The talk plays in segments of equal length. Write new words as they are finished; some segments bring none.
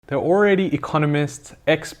There are already economists,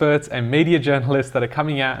 experts, and media journalists that are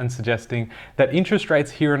coming out and suggesting that interest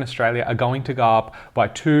rates here in Australia are going to go up by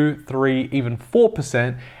 2, 3, even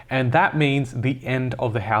 4%, and that means the end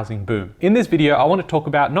of the housing boom. In this video, I want to talk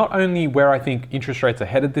about not only where I think interest rates are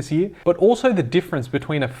headed this year, but also the difference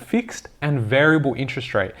between a fixed and variable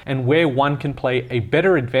interest rate and where one can play a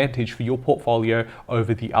better advantage for your portfolio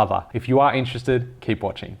over the other. If you are interested, keep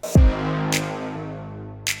watching.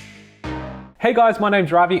 Hey guys, my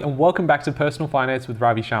name's Ravi and welcome back to Personal Finance with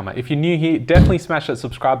Ravi Sharma. If you're new here, definitely smash that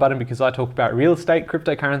subscribe button because I talk about real estate,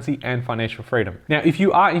 cryptocurrency, and financial freedom. Now, if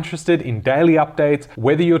you are interested in daily updates,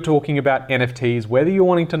 whether you're talking about NFTs, whether you're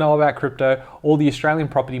wanting to know about crypto or the Australian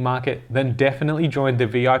property market, then definitely join the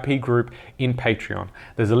VIP group in Patreon.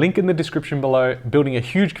 There's a link in the description below, building a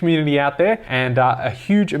huge community out there and a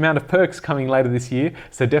huge amount of perks coming later this year.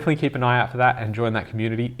 So definitely keep an eye out for that and join that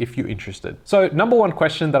community if you're interested. So number one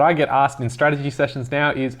question that I get asked in strategy sessions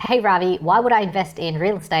now is, hey Ravi, why would I invest in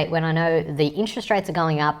real estate when I know the interest rates are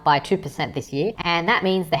going up by 2% this year, and that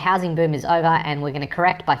means the housing boom is over and we're going to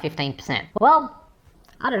correct by 15%? Well,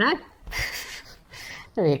 I don't know.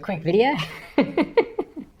 It'll be a quick video.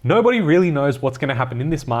 nobody really knows what's going to happen in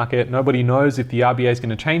this market. Nobody knows if the RBA is going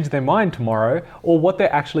to change their mind tomorrow, or what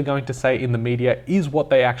they're actually going to say in the media is what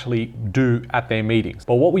they actually do at their meetings.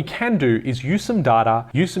 But what we can do is use some data,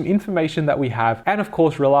 use some information that we have, and of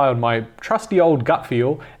course rely on my trusty old gut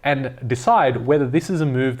feel and decide whether this is a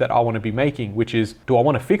move that I want to be making, which is, do I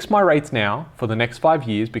want to fix my rates now for the next 5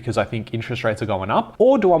 years because I think interest rates are going up,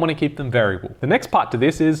 or do I want to keep them variable? The next part to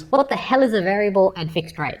this is, what the hell is a variable and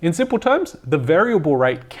fixed rate? In simple terms, the variable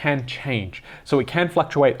rate can change. So it can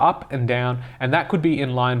fluctuate up and down, and that could be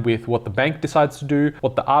in line with what the bank decides to do,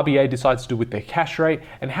 what the RBA decides to do with their cash rate,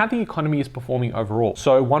 and how the economy is performing overall.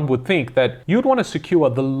 So one would think that you'd want to secure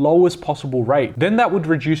the lowest possible rate. Then that would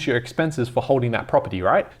reduce your expenses for holding that property,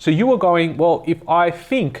 right? So you are going, well, if I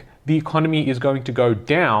think the economy is going to go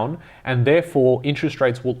down and therefore interest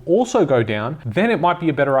rates will also go down, then it might be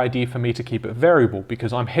a better idea for me to keep it variable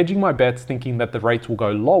because I'm hedging my bets thinking that the rates will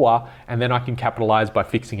go lower and then I can capitalize by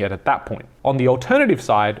fixing it at that point. On the alternative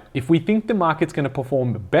side, if we think the market's going to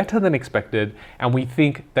perform better than expected and we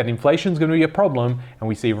think that inflation is going to be a problem and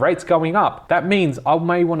we see rates going up, that means I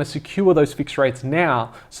may want to secure those fixed rates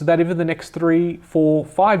now so that over the next 3, 4,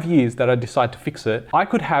 5 years that I decide to fix it, I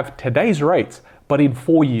could have today's rates but in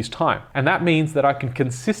 4 years' time. And that means that I can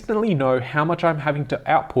consistently know how much I'm having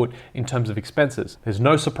to output in terms of expenses. There's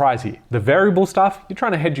no surprise here. The variable stuff, you're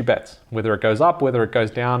trying to hedge your bets. Whether it goes up, whether it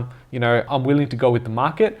goes down, I'm willing to go with the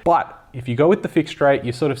market. But if you go with the fixed rate,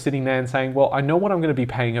 you're sort of sitting there and saying, well, I know what I'm going to be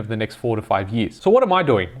paying over the next 4 to 5 years. So what am I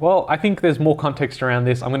doing? Well, I think there's more context around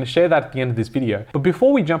this. I'm going to share that at the end of this video. But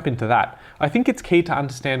before we jump into that, I think it's key to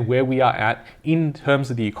understand where we are at in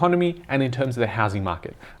terms of the economy and in terms of the housing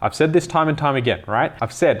market. I've said this time and time again, right?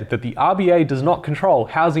 I've said that the RBA does not control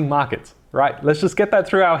housing markets. Right? Let's just get that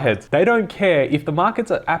through our heads. They don't care if the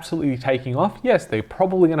markets are absolutely taking off. Yes, they're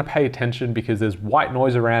probably going to pay attention because there's white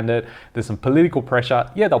noise around it. There's some political pressure.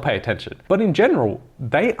 Yeah, they'll pay attention. But in general,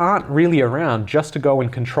 they aren't really around just to go and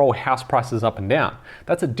control house prices up and down.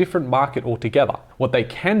 That's a different market altogether. What they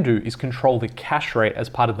can do is control the cash rate as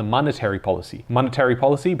part of the monetary policy. Monetary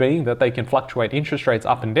policy being that they can fluctuate interest rates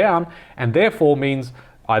up and down, and therefore means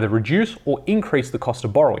either reduce or increase the cost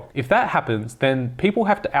of borrowing. If that happens, then people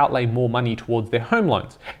have to outlay more money towards their home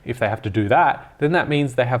loans. If they have to do that, then that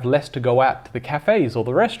means they have less to go out to the cafes or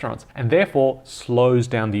the restaurants, and therefore slows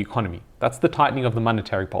down the economy. That's the tightening of the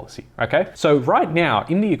monetary policy, okay? So right now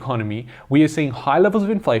in the economy, we are seeing high levels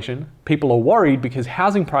of inflation. People are worried because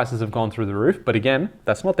housing prices have gone through the roof, but again,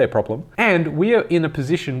 that's not their problem. And we are in a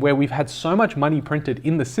position where we've had so much money printed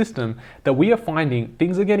in the system that we are finding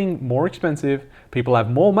things are getting more expensive, people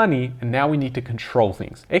have more money, and now we need to control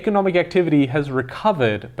things. Economic activity has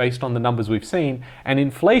recovered based on the numbers we've seen, and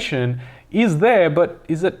inflation is there, but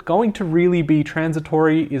is it going to really be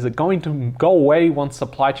transitory? Is it going to go away once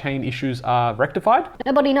supply chain issues are rectified?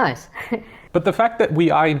 Nobody knows. But the fact that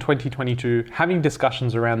we are in 2022 having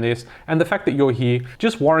discussions around this, and the fact that you're here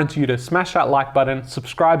just warrants you to smash that like button,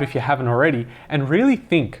 subscribe if you haven't already, and really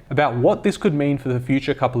think about what this could mean for the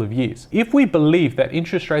future couple of years. If we believe that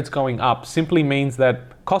interest rates going up simply means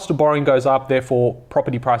that cost of borrowing goes up, therefore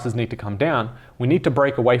property prices need to come down, we need to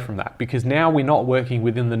break away from that because now we're not working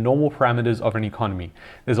within the normal parameters of an economy.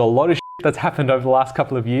 There's a lot of that's happened over the last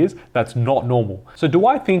couple of years. That's not normal. So do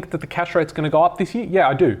I think that the cash rate's going to go up this year? Yeah,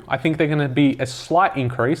 I do. I think they're going to be a slight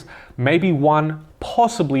increase, maybe 1,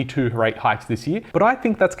 possibly 2 rate hikes this year, but I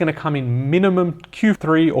think that's going to come in minimum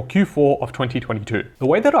Q3 or Q4 of 2022. The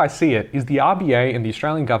way that I see it is the RBA and the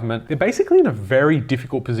Australian government, they're basically in a very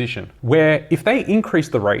difficult position where if they increase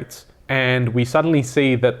the rates, and we suddenly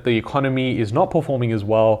see that the economy is not performing as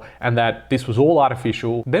well and that this was all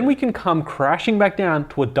artificial, then we can come crashing back down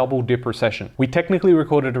to a double dip recession. We technically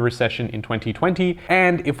recorded a recession in 2020,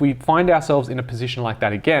 and if we find ourselves in a position like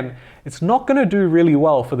that again, it's not going to do really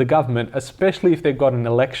well for the government, especially if they've got an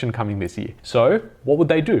election coming this year. So what would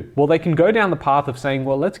they do? Well, they can go down the path of saying,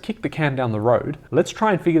 well, let's kick the can down the road. Let's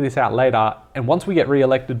try and figure this out later. And once we get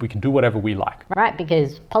re-elected, we can do whatever we like. Right,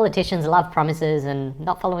 because politicians love promises and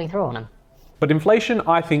not following through on them. But inflation,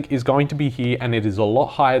 I think, is going to be here, and it is a lot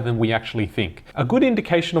higher than we actually think. A good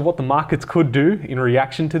indication of what the markets could do in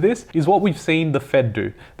reaction to this is what we've seen the Fed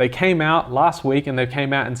do. They came out last week and they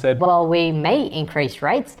came out and said, well, we may increase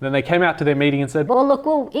rates. Then they came out to their meeting and said, well, look,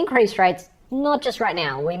 we'll increase rates. Not just right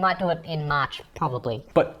now. We might do it in March, probably.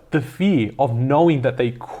 But the fear of knowing that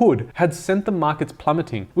they could had sent the markets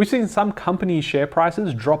plummeting. We've seen some companies' share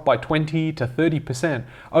prices drop by 20 to 30%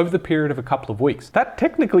 over the period of a couple of weeks. That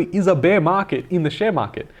technically is a bear market in the share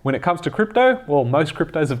market. When it comes to crypto, well, most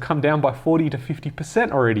cryptos have come down by 40 to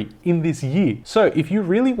 50% already in this year. So if you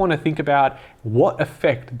really want to think about what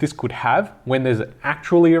effect this could have when there's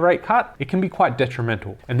actually a rate cut, it can be quite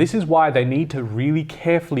detrimental. And this is why they need to really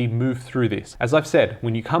carefully move through this. As I've said,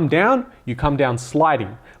 when you come down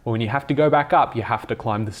sliding. But when you have to go back up, you have to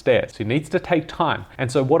climb the stairs. So it needs to take time.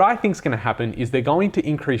 And so what I think is going to happen is they're going to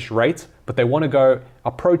increase rates, but they want to go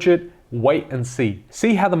approach it, wait and see.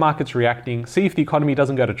 See how the market's reacting, see if the economy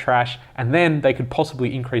doesn't go to trash, and then they could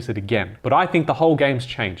possibly increase it again. But I think the whole game's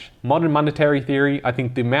changed. Modern monetary theory, I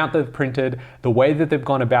think the amount they've printed, the way that they've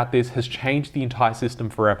gone about this has changed the entire system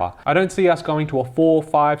forever. I don't see us going to a 4,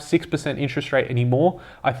 5, 6% interest rate anymore.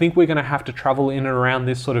 I think we're going to have to travel in and around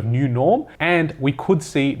this sort of new norm, and we could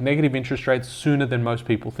see negative interest rates sooner than most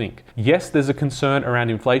people think. Yes, there's a concern around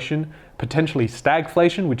inflation, potentially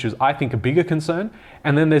stagflation, which is, I think, a bigger concern.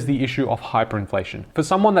 And then there's the issue of hyperinflation. For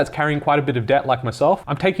someone that's carrying quite a bit of debt like myself,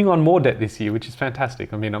 I'm taking on more debt this year, which is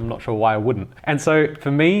fantastic. I mean, I'm not sure why I wouldn't. And so for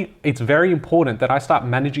me, it's very important that I start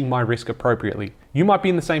managing my risk appropriately. You might be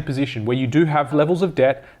in the same position where you do have levels of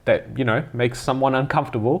debt that, makes someone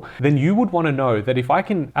uncomfortable. Then you would want to know that if I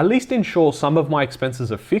can at least ensure some of my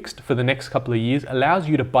expenses are fixed for the next couple of years, allows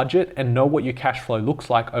you to budget and know what your cash flow looks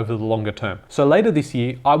like over the longer term. So later this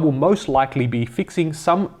year, I will most likely be fixing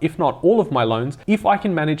some, if not all of my loans, if I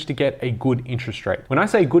can manage to get a good interest rate. When I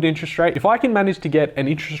say good interest rate, if I can manage to get an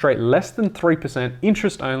interest rate less than 3%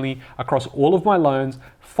 interest only across all of my loans,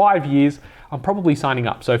 5 years, I'm probably signing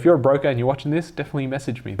up. So if you're a broker and you're watching this, definitely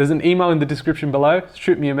message me. There's an email in the description below.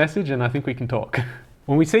 Shoot me a message and I think we can talk.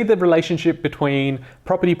 When we see the relationship between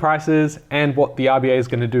property prices and what the RBA is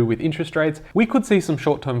going to do with interest rates, we could see some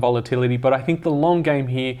short-term volatility, but I think the long game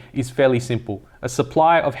here is fairly simple. A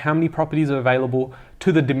supply of how many properties are available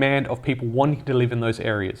to the demand of people wanting to live in those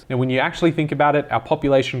areas. Now, when you actually think about it, our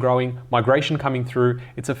population growing, migration coming through,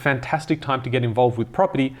 it's a fantastic time to get involved with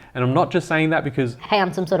property. And I'm not just saying that because, hey,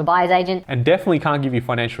 I'm some sort of buyer's agent. And definitely can't give you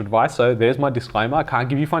financial advice. So there's my disclaimer, I can't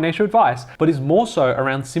give you financial advice, but it's more so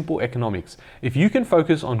around simple economics. If you can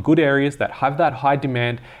focus on good areas that have that high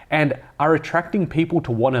demand and are attracting people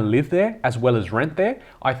to want to live there as well as rent there,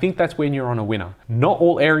 I think that's when you're on a winner. Not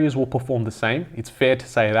all areas will perform the same. It's fair to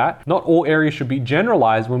say that. Not all areas should be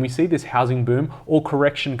generalized when we see this housing boom or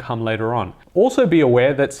correction come later on. Also be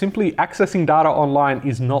aware that simply accessing data online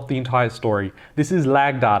is not the entire story. This is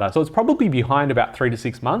lag data, so it's probably behind about 3 to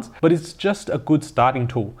 6 months, but it's just a good starting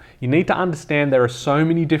tool. You need to understand there are so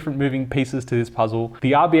many different moving pieces to this puzzle.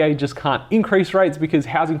 The RBA just can't increase rates because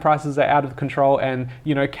housing prices are out of control, and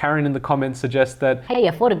Karen in the comments suggests that, hey,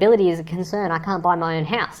 affordability is a concern, I can't buy my own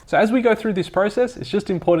house. So as we go through this process, it's just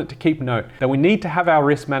important to keep note that we need to have our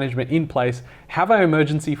risk management in place, have our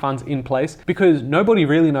emergency funds in place, because nobody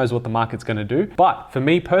really knows what the market's going to do. But for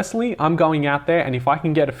me personally, I'm going out there, and if I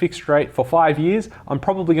can get a fixed rate for 5 years, I'm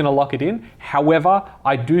probably going to lock it in. However,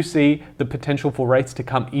 I do see the potential for rates to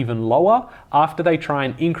come even lower after they try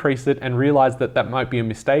and increase it and realize that that might be a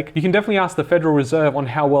mistake. You can definitely ask the Federal Reserve on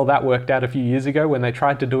how well that worked out a few years ago when they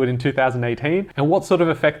tried to do it in 2018 and what sort of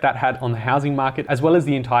effect that had on the housing market as well as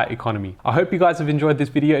the entire economy. I hope you guys have enjoyed this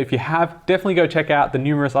video. If you have, definitely go check out the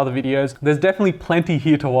numerous other videos. There's definitely plenty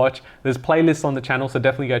here to watch. There's playlists on the channel, so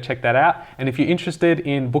definitely go check that out. And if you're interested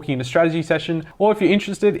in booking a strategy session, or if you're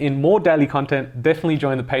interested in more daily content, definitely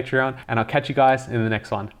join the Patreon, and I'll catch you guys in the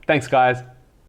next one. Thanks, guys.